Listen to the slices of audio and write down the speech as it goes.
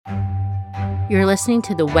You're listening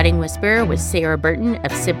to The Wedding Whisperer with Sarah Burton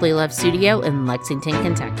of Simply Love Studio in Lexington,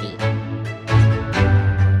 Kentucky.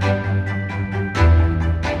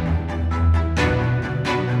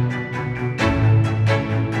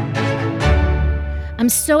 I'm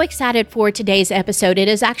so excited for today's episode. It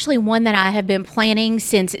is actually one that I have been planning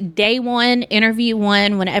since day one, interview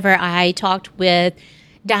one, whenever I talked with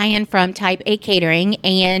Diane from Type A Catering,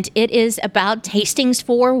 and it is about tastings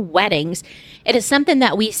for weddings. It is something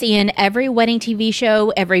that we see in every wedding TV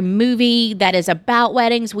show, every movie that is about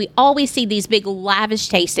weddings. We always see these big lavish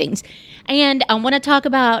tastings. And I want to talk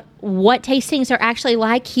about what tastings are actually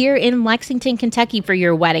like here in Lexington, Kentucky for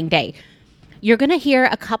your wedding day. You're going to hear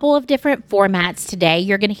a couple of different formats today.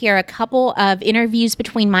 You're going to hear a couple of interviews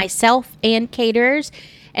between myself and caterers,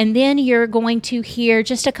 and then you're going to hear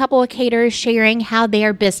just a couple of caterers sharing how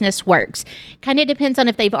their business works. Kind of depends on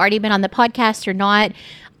if they've already been on the podcast or not.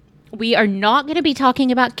 We are not going to be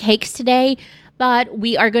talking about cakes today, but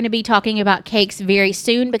we are going to be talking about cakes very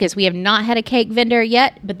soon because we have not had a cake vendor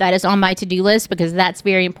yet, but that is on my to-do list because that's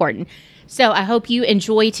very important. So I hope you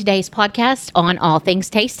enjoy today's podcast on all things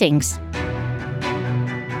tastings.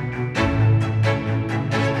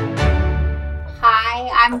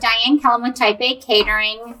 I'm Diane Kellum with Type A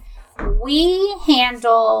Catering. We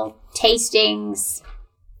handle tastings,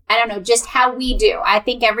 I don't know, just how we do. I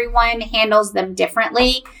think everyone handles them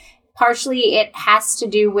differently. Partially, it has to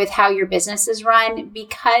do with how your business is run.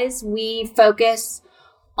 Because we focus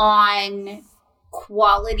on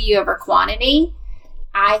quality over quantity,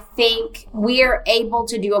 I think we are able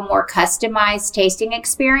to do a more customized tasting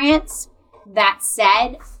experience. That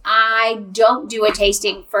said, I don't do a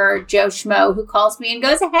tasting for Joe Schmo who calls me and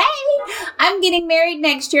goes, "Hey, I'm getting married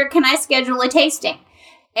next year. Can I schedule a tasting?"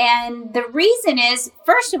 And the reason is,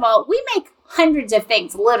 first of all, we make hundreds of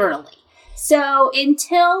things, literally. So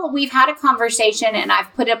until we've had a conversation and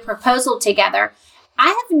I've put a proposal together, I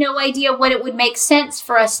have no idea what it would make sense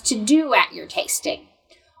for us to do at your tasting.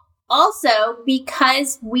 Also,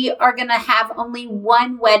 because we are going to have only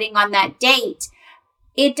one wedding on that date,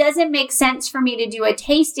 it doesn't make sense for me to do a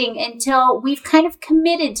tasting until we've kind of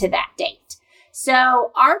committed to that date.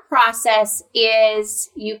 So our process is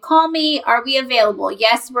you call me, are we available?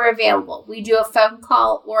 Yes, we're available. We do a phone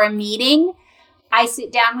call or a meeting. I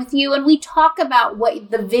sit down with you and we talk about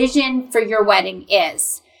what the vision for your wedding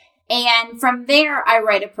is. And from there, I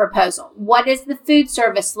write a proposal. What does the food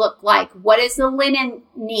service look like? What is the linen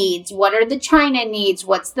needs? What are the china needs?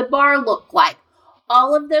 What's the bar look like?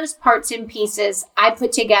 All of those parts and pieces I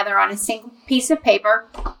put together on a single piece of paper,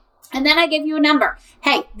 and then I give you a number.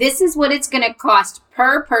 Hey, this is what it's going to cost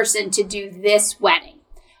per person to do this wedding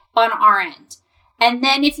on our end. And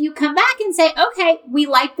then if you come back and say, okay, we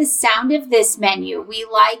like the sound of this menu. We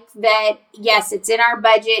like that, yes, it's in our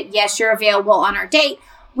budget. Yes, you're available on our date.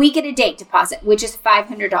 We get a date deposit, which is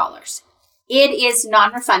 $500. It is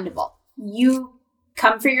non-refundable. You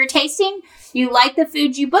come for your tasting, you like the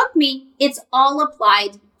food, you book me, it's all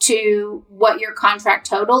applied to what your contract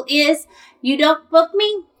total is. You don't book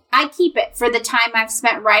me, I keep it for the time I've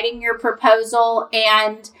spent writing your proposal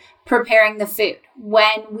and preparing the food.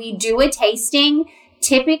 When we do a tasting,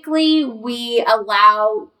 typically we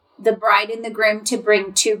allow the bride and the groom to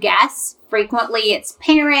bring two guests. Frequently it's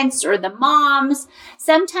parents or the moms.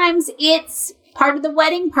 Sometimes it's part of the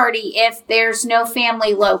wedding party if there's no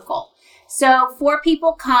family local. So 4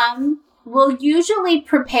 people come, we'll usually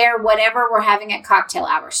prepare whatever we're having at cocktail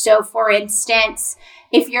hour. So for instance,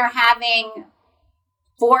 if you're having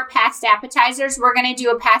 4 past appetizers, we're going to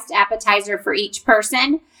do a past appetizer for each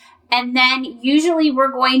person. And then usually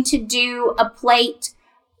we're going to do a plate.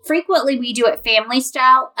 Frequently we do it family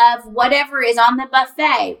style of whatever is on the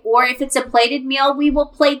buffet. Or if it's a plated meal, we will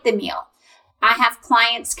plate the meal. I have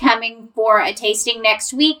clients coming for a tasting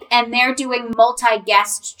next week and they're doing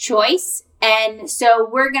multi-guest choice. And so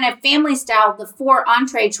we're going to family style the 4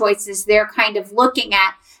 entree choices they're kind of looking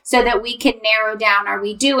at so that we can narrow down, are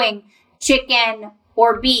we doing chicken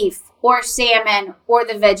or beef or salmon or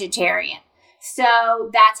the vegetarian?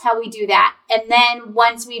 So that's how we do that. And then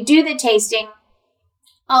once we do the tasting,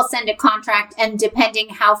 I'll send a contract, and depending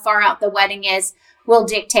how far out the wedding is, will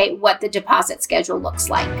dictate what the deposit schedule looks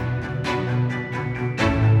like.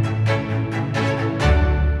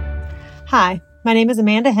 Hi, my name is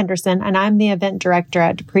Amanda Henderson, and I'm the event director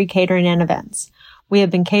at Dupree Catering and Events. We have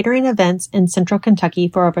been catering events in Central Kentucky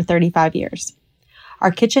for over 35 years.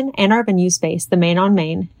 Our kitchen and our venue space, the Main on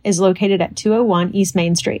Main, is located at 201 East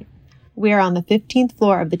Main Street. We are on the 15th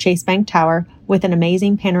floor of the Chase Bank Tower with an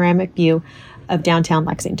amazing panoramic view of downtown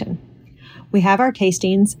Lexington. We have our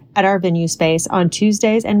tastings at our venue space on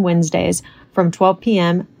Tuesdays and Wednesdays from 12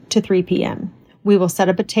 p.m. to 3 p.m. We will set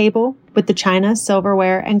up a table with the china,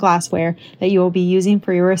 silverware, and glassware that you will be using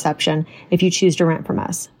for your reception if you choose to rent from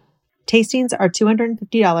us. Tastings are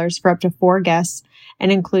 $250 for up to 4 guests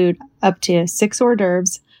and include up to 6 hors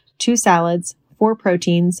d'oeuvres, 2 salads, 4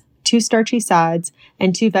 proteins, 2 starchy sides,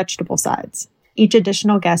 and 2 vegetable sides. Each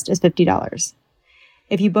additional guest is $50.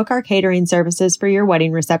 If you book our catering services for your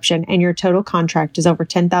wedding reception and your total contract is over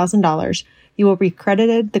 $10,000, you will be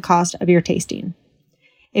credited the cost of your tasting.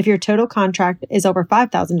 If your total contract is over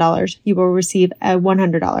 $5,000, you will receive a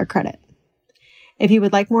 $100 credit. If you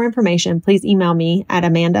would like more information, please email me at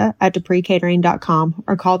amanda@dupreecatering.com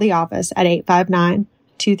or call the office at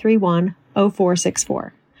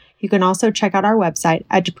 859-231-0464. You can also check out our website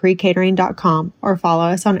at dupreecatering.com or follow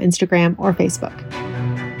us on Instagram or Facebook.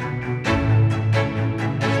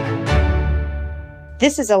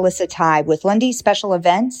 This is Alyssa Ty with Lundy's Special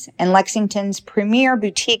Events and Lexington's premier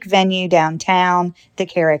boutique venue downtown, the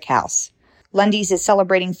Carrick House. Lundy's is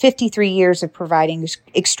celebrating 53 years of providing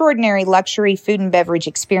extraordinary luxury food and beverage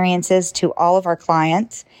experiences to all of our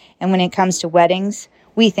clients. And when it comes to weddings,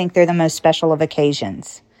 we think they're the most special of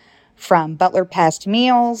occasions. From butler passed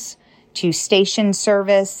meals to station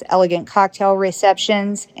service, elegant cocktail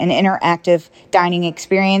receptions, and interactive dining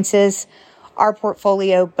experiences, our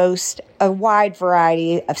portfolio boasts a wide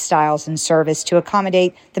variety of styles and service to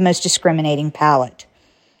accommodate the most discriminating palate.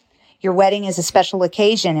 Your wedding is a special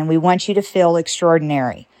occasion, and we want you to feel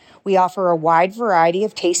extraordinary. We offer a wide variety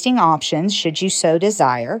of tasting options, should you so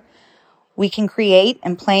desire. We can create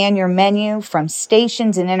and plan your menu from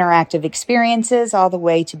stations and interactive experiences all the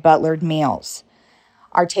way to butlered meals.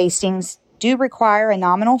 Our tastings do require a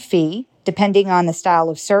nominal fee, depending on the style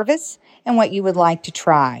of service and what you would like to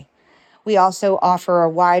try. We also offer a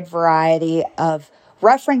wide variety of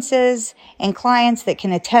references and clients that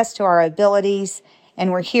can attest to our abilities,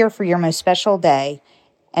 and we're here for your most special day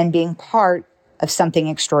and being part of something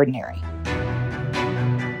extraordinary.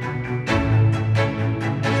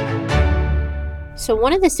 So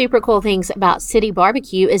one of the super cool things about City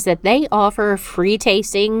Barbecue is that they offer free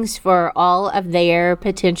tastings for all of their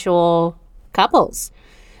potential couples.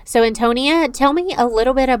 So Antonia, tell me a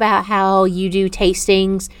little bit about how you do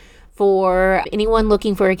tastings for anyone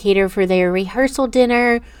looking for a caterer for their rehearsal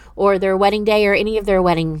dinner or their wedding day or any of their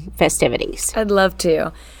wedding festivities. I'd love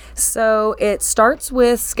to. So it starts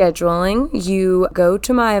with scheduling. You go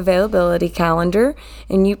to my availability calendar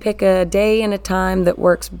and you pick a day and a time that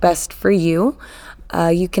works best for you.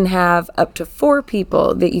 You can have up to 4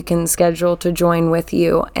 people that you can schedule to join with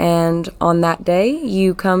you. And on that day,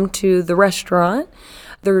 you come to the restaurant.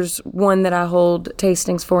 There's one that I hold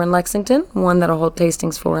tastings for in Lexington, one that I hold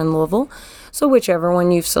tastings for in Louisville. So whichever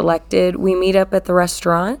one you've selected, we meet up at the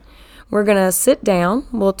restaurant. We're going to sit down.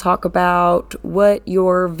 We'll talk about what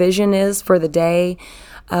your vision is for the day,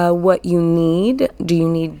 what you need. Do you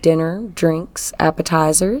need dinner, drinks,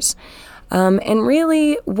 appetizers? And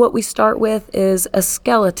really what we start with is a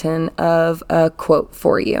skeleton of a quote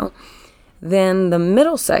for you. Then the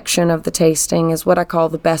middle section of the tasting is what I call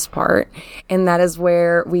the best part, and that is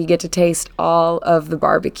where we get to taste all of the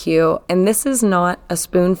barbecue. And this is not a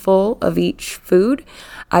spoonful of each food.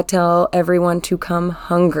 I tell everyone to come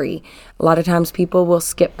hungry. A lot of times people will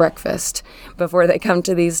skip breakfast before they come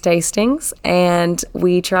to these tastings, and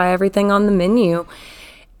we try everything on the menu.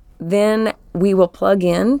 Then we will plug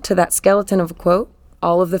in to that skeleton of a quote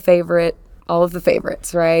all of the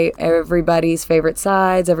favorites, right? Everybody's favorite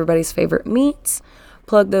sides, everybody's favorite meats,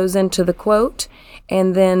 plug those into the quote,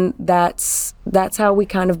 and then that's how we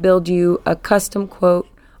kind of build you a custom quote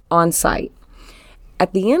on site.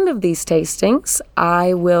 At the end of these tastings,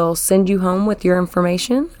 I will send you home with your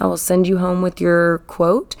information. I will send you home with your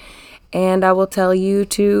quote, and I will tell you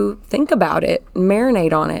to think about it,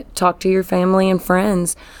 marinate on it, talk to your family and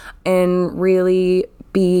friends, and really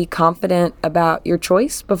be confident about your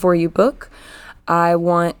choice before you book. I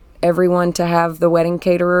want everyone to have the wedding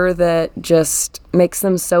caterer that just makes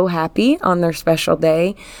them so happy on their special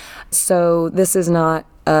day. So this is not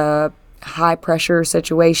a high pressure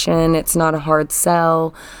situation. It's not a hard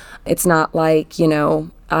sell. It's not like,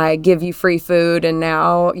 I give you free food and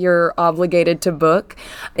now you're obligated to book.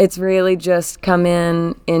 It's really just come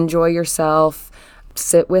in, enjoy yourself,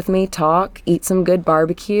 sit with me, talk, eat some good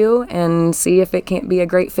barbecue, and see if it can't be a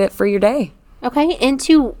great fit for your day. Okay, and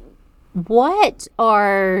to what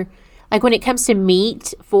are, like when it comes to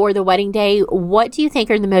meat for the wedding day, what do you think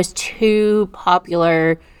are the most 2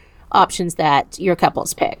 popular options that your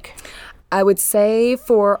couples pick? I would say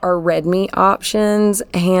for our red meat options,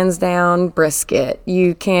 hands down, brisket.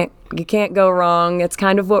 You can't go wrong. It's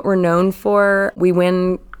kind of what we're known for. We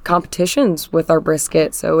win competitions with our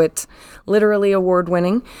brisket, so it's literally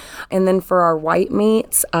award-winning. And then for our white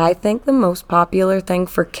meats, I think the most popular thing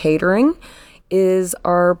for catering is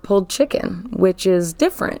our pulled chicken, which is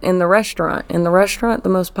different in the restaurant. In the restaurant, the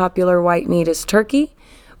most popular white meat is turkey,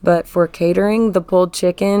 but for catering, the pulled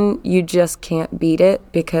chicken, you just can't beat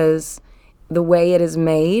it because the way it is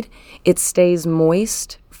made, it stays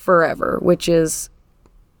moist forever, which is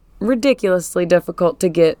ridiculously difficult to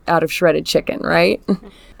get out of shredded chicken, right?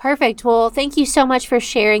 Perfect. Well, thank you so much for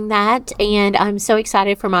sharing that. And I'm so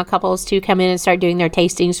excited for my couples to come in and start doing their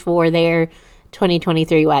tastings for their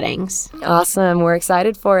 2023 weddings. Awesome. We're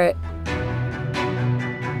excited for it.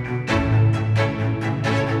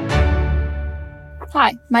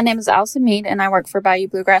 Hi, my name is Allison Mead, and I work for Bayou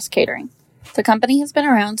Bluegrass Catering. The company has been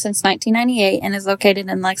around since 1998 and is located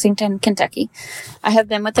in Lexington, Kentucky. I have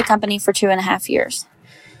been with the company for 2.5 years.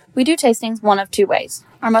 We do tastings one of two ways.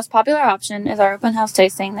 Our most popular option is our open house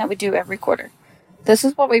tasting that we do every quarter. This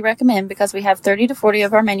is what we recommend because we have 30 to 40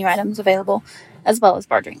 of our menu items available, as well as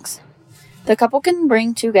bar drinks. The couple can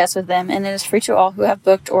bring 2 guests with them, and it is free to all who have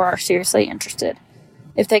booked or are seriously interested.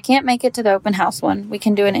 If they can't make it to the open house one, we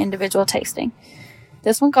can do an individual tasting.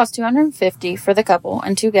 This one costs $250 for the couple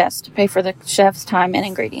and 2 guests to pay for the chef's time and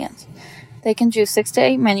ingredients. They can choose 6 to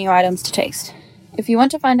 8 menu items to taste. If you want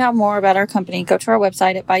to find out more about our company, go to our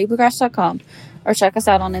website at BayouBluegrass.com or check us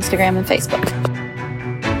out on Instagram and Facebook.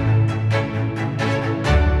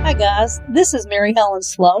 Hi guys, this is Mary Helen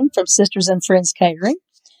Sloan from Sisters and Friends Catering.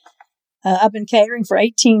 I've been catering for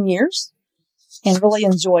 18 years and really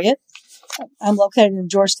enjoy it. I'm located in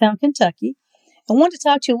Georgetown, Kentucky. I want to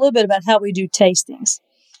talk to you a little bit about how we do tastings.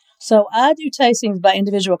 So I do tastings by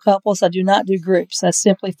individual couples. I do not do groups. I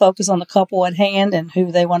simply focus on the couple at hand and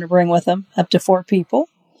who they want to bring with them, up to 4 people.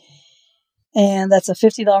 And that's a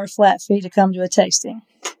 $50 flat fee to come to a tasting.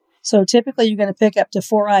 So typically you're going to pick up to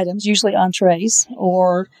 4 items, usually entrees,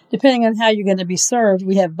 or depending on how you're going to be served,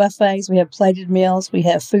 we have buffets, we have plated meals, we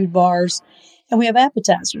have food bars, and we have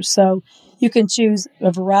appetizers. So you can choose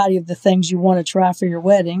a variety of the things you want to try for your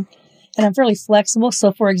wedding. And I'm fairly flexible.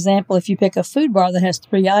 So, for example, if you pick a food bar that has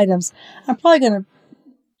 3 items, I'm probably going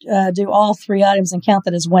to do all 3 items and count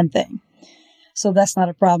that as one thing. So that's not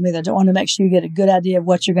a problem either. I want to make sure you get a good idea of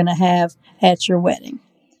what you're going to have at your wedding.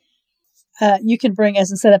 You can bring,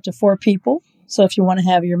 as I said, up to 4 people. So if you want to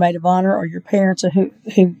have your maid of honor or your parents or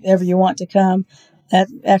whoever you want to come, that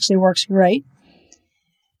actually works great.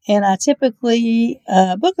 And I typically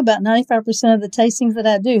book about 95% of the tastings that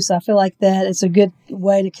I do. So I feel like that it's a good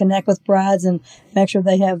way to connect with brides and make sure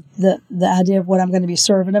they have the idea of what I'm going to be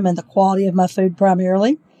serving them and the quality of my food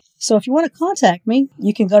primarily. So if you want to contact me,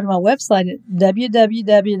 you can go to my website at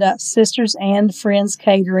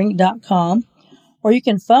www.sistersandfriendscatering.com, or you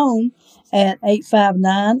can phone at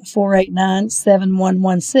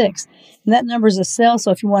 859-489-7116. And that number is a cell. So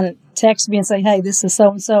if you want to text me and say, hey, this is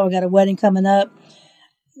so-and-so, I got a wedding coming up,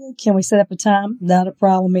 can we set up a time? Not a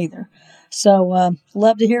problem either. So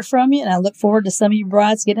love to hear from you, and I look forward to some of you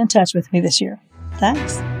brides getting in touch with me this year.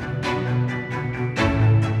 Thanks.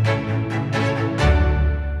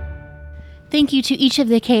 Thank you to each of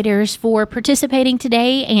the caterers for participating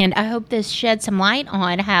today, and I hope this sheds some light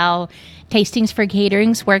on how tastings for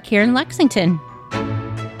caterings work here in Lexington.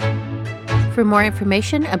 For more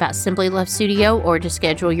information about Simply Love Studio or to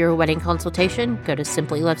schedule your wedding consultation, go to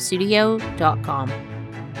simplylovestudio.com.